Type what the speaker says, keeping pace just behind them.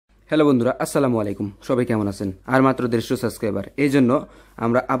Hello বন্ধুরা, আসসালামু আলাইকুম। সবাই কেমন আছেন? আর মাত্র 150 সাবস্ক্রাইবার, এই জন্য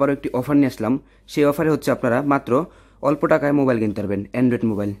আমরা আবারও একটি অফার নিয়ে আসলাম। সেই অফারে হচ্ছে আপনারা মাত্র অল্প টাকায় মোবাইল কিনতে পারবেন, অ্যান্ড্রয়েড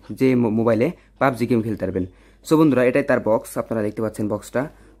মোবাইল, যে মোবাইলে পাবজি গেম খেলতে পারবেন। সো বন্ধুরা, এটাই তার বক্স। আপনারা দেখতে পাচ্ছেন বক্সটা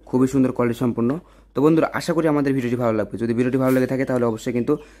খুবই সুন্দর, কোয়ালিটি সম্পূর্ণ। তো বন্ধুরা, আশা করি আমাদের ভিডিওটি ভালো লাগবে। যদি ভিডিওটি ভালো লেগে থাকে তাহলে অবশ্যই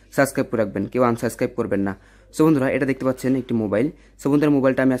কিন্তু সাবস্ক্রাইব করে রাখবেন, কেউ আনসাবস্ক্রাইব করবেন না। সো বন্ধুরা, এটা দেখতে পাচ্ছেন একটি মোবাইল। সো বন্ধুরা,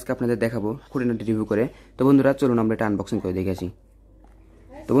 মোবাইলটা আমি আজকে আপনাদের দেখাবো খুঁটিনাটি রিভিউ করে। তো বন্ধুরা, চলুন আমরা এটা আনবক্সিং করে দেখে আসি।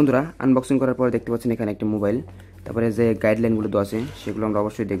 তো বন্ধুরা, আনবক্সিং করার পর দেখতে পাচ্ছেন এখানে একটা মোবাইল, তারপরে যে গাইডলাইনগুলো দেওয়া আছে সেগুলো আমরা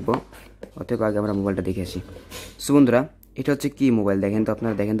অবশ্যই দেখব। অতএব আগে আমরা মোবাইলটা দেখে আসি। সো বন্ধুরা, এটা হচ্ছে কি মোবাইল দেখেন তো,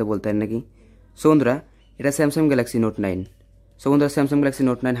 আপনারা দেখেন তো বলতেন নাকি। সো বন্ধুরা, এটা স্যামসাং গ্যালাক্সি নোট 9। সো বন্ধুরা, Samsung Galaxy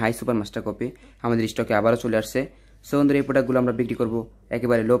note 9 high super master copy আমাদের স্টকে আবারও চলে আসছে। সো বন্ধুরা, এই প্রোডাক্টগুলো আমরা বিক্রি করবো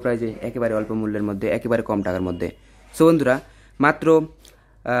একেবারে লো প্রাইজে, একেবারে অল্প মূল্যের মধ্যে, একেবারে কম টাকার মধ্যে। সো বন্ধুরা, মাত্র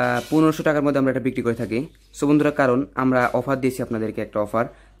 1500 টাকার মধ্যে আমরা এটা বিক্রি করে থাকি। সো বন্ধুরা, কারণ আমরা অফার দিয়েছি আপনাদেরকে, একটা অফার।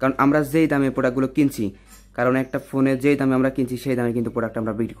 কারণ আমরা যেই দামে প্রোডাক্টগুলো কিনছি, কারণ একটা ফোনে যেই দামে আমরা কিনছি সেই দামে কিন্তু প্রোডাক্ট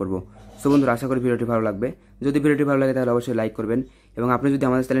আমরা বিক্রি করবো। সো বন্ধুরা, আশা করি ভিডিওটি ভালো লাগবে। যদি ভিডিওটি ভালো লাগে তাহলে অবশ্যই লাইক করবেন, এবং আপনি যদি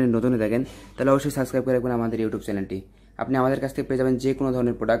আমাদের চ্যানেলে নতুন হয়ে থাকেন তাহলে অবশ্যই সাবস্ক্রাইব করে রাখবেন আমাদের ইউটিউব চ্যানেলটি। আপনি আমাদের কাছ থেকে পেয়ে যাবেন যে কোনো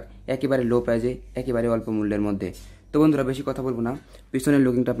ধরনের প্রোডাক্ট একেবারে লো প্রাইজে, একেবারে অল্প মূল্যের মধ্যে। তো বন্ধুরা, বেশি কথা বলবো না, পিছনের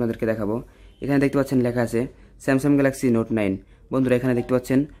লুকিংটা আপনাদেরকে দেখাবো। এখানে দেখতে পাচ্ছেন লেখা আছে স্যামসাং গ্যালাক্সি নোট 9। বন্ধুরা, এখানে দেখতে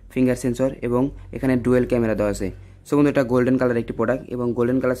পাচ্ছেন ফিঙ্গার সেন্সর এবং এখানে ডুয়েল ক্যামেরা দেওয়া আছে। সো বন্ধু, এটা গোল্ডেন কালার একটি প্রোডাক্ট, এবং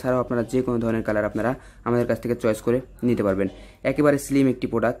গোল্ডেন কালার ছাড়াও আপনারা যে কোনো ধরনের কালার আপনারা আমাদের কাছ থেকে চয়েস করে নিতে পারবেন। একেবারে স্লিম একটি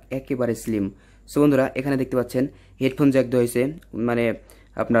প্রোডাক্ট, একেবারে স্লিম। সো বন্ধুরা, এখানে দেখতে পাচ্ছেন হেডফোন জ্যাক দেওয়া হয়েছে, মানে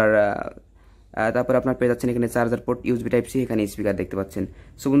আপনার তারপরে আপনার পেয়ে যাচ্ছেন এখানে charger port, USB type C, এখানে স্পিকার দেখতে পাচ্ছেন।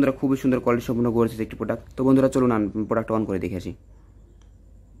 সো বন্ধুরা, খুবই সুন্দর কোয়ালিটি সম্পূর্ণ গর্জিয়াস একটি প্রোডাক্ট। তো বন্ধুরা, চলুন প্রোডাক্ট অন করে দেখে আসি।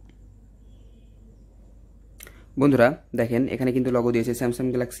 বন্ধুরা দেখেন, এখানে কিন্তু লগো দিয়েছে Samsung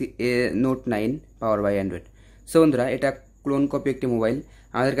Galaxy note 9 power by Android. So বন্ধুরা, এটা ক্লোন কপি একটি মোবাইল।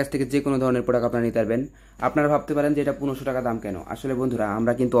 আমাদের কাছ থেকে যে কোনো ধরনের প্রোডাক্ট আপনারা নিতে পারবেন। আপনারা ভাবতে পারেন যে এটা 1500 টাকা দাম কেন। আসলে বন্ধুরা,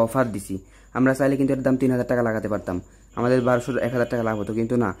 আমরা কিন্তু অফার দিছি। আমরা চাইলে কিন্তু এর দাম 3000 টাকা লাগাতে পারতাম, আমাদের 1200-1000 টাকা লাভ হতো,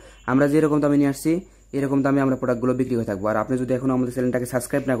 কিন্তু না, আমরা যেরকম দামে নিয়ে আসছি এরকম দামে আমরা প্রোডাক্টগুলো বিক্রি করে থাকবো। আর আপনি যদি এখনও আমাদের চ্যানেলটাকে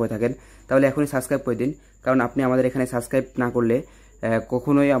সাবস্ক্রাইব না করে থাকেন তাহলে এখনই সাবস্ক্রাইব করে দিন, কারণ আপনি আমাদের এখানে সাবস্ক্রাইব না করলে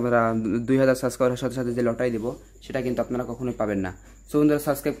কখনোই আমরা 2000 সাবস্ক্রাইবারের সাথে সাথে যে লটারি দেবো সেটা কিন্তু আপনারা কখনোই পাবেন না। সো বন্ধুরা,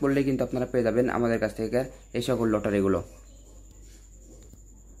 সাবস্ক্রাইব করলেই কিন্তু আপনারা পেয়ে যাবেন আমাদের কাছ থেকে এই সকল লটারিগুলো।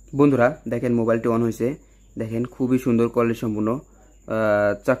 বন্ধুরা দেখেন, মোবাইলটি অন হয়েছে, দেখেন খুবই সুন্দর কোয়ালিটি সম্পূর্ণ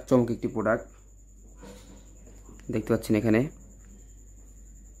চাকচমক একটি প্রোডাক্ট দেখতে পাচ্ছেন এখানে।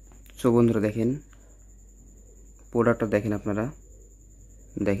 সো বন্ধুরা, দেখেন প্রোডাক্টটা দেখেন, আপনারা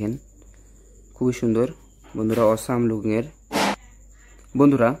দেখেন খুবই সুন্দর বন্ধুরা, অসাম লুকিংয়ের।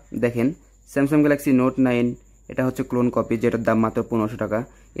 বন্ধুরা দেখেন, স্যামসাং গ্যালাক্সি নোট 9 এটা হচ্ছে ক্লোন কপি, যেটার দাম মাত্র 1500 টাকা।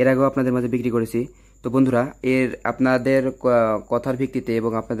 এর আগেও আপনাদের মাঝে বিক্রি করেছি। তো বন্ধুরা, আপনাদের কথার ভিত্তিতে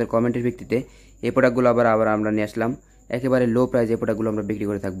এবং আপনাদের কমেন্টের ভিত্তিতে এই প্রোডাক্টগুলো আবার আমরা নিয়ে আসলাম। একেবারে লো প্রাইজে প্রোডাক্টগুলো আমরা বিক্রি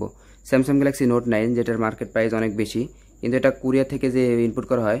করে থাকবো। স্যামসাং গ্যালাক্সি নোট 9, যেটার মার্কেট প্রাইস অনেক বেশি, কিন্তু এটা কোরিয়া থেকে যে ইনপুট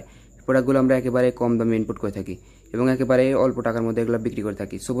করা হয়, প্রোডাক্টগুলো আমরা একেবারে কম দামে ইনপুট করে থাকি এবং একেবারে অল্প টাকার মধ্যে এগুলো বিক্রি করে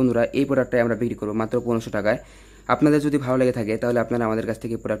থাকি। সো বন্ধুরা, এই প্রোডাক্টটাই আমরা বিক্রি করবো মাত্র 1500 টাকায়। আপনাদের যদি ভালো লেগে থাকে তাহলে আপনারা আমাদের কাছ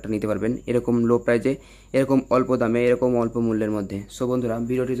থেকে প্রোডাক্টটা নিতে পারবেন, এরকম লো প্রাইজে, এরকম অল্প দামে, এরকম অল্প মূল্যের মধ্যে। সো বন্ধুরা,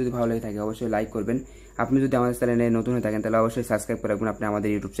 ভিডিওটি যদি ভালো লেগে থাকে অবশ্যই লাইক করবেন। আপনি যদি আমাদের চ্যানেলে নতুন হয়ে থাকেন তাহলে অবশ্যই সাবস্ক্রাইব করে রাখবেন আপনি আমাদের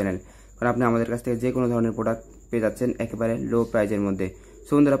ইউটিউব চ্যানেল, কারণ আপনি আমাদের কাছ থেকে যে কোনো ধরনের প্রোডাক্ট পেয়ে যাচ্ছেন একেবারে লো প্রাইজের মধ্যে।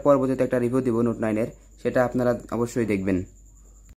 সো বন্ধুরা, পরবর্তীতে একটা রিভিউ দিব নোট 9 এর, সেটা আপনারা অবশ্যই দেখবেন।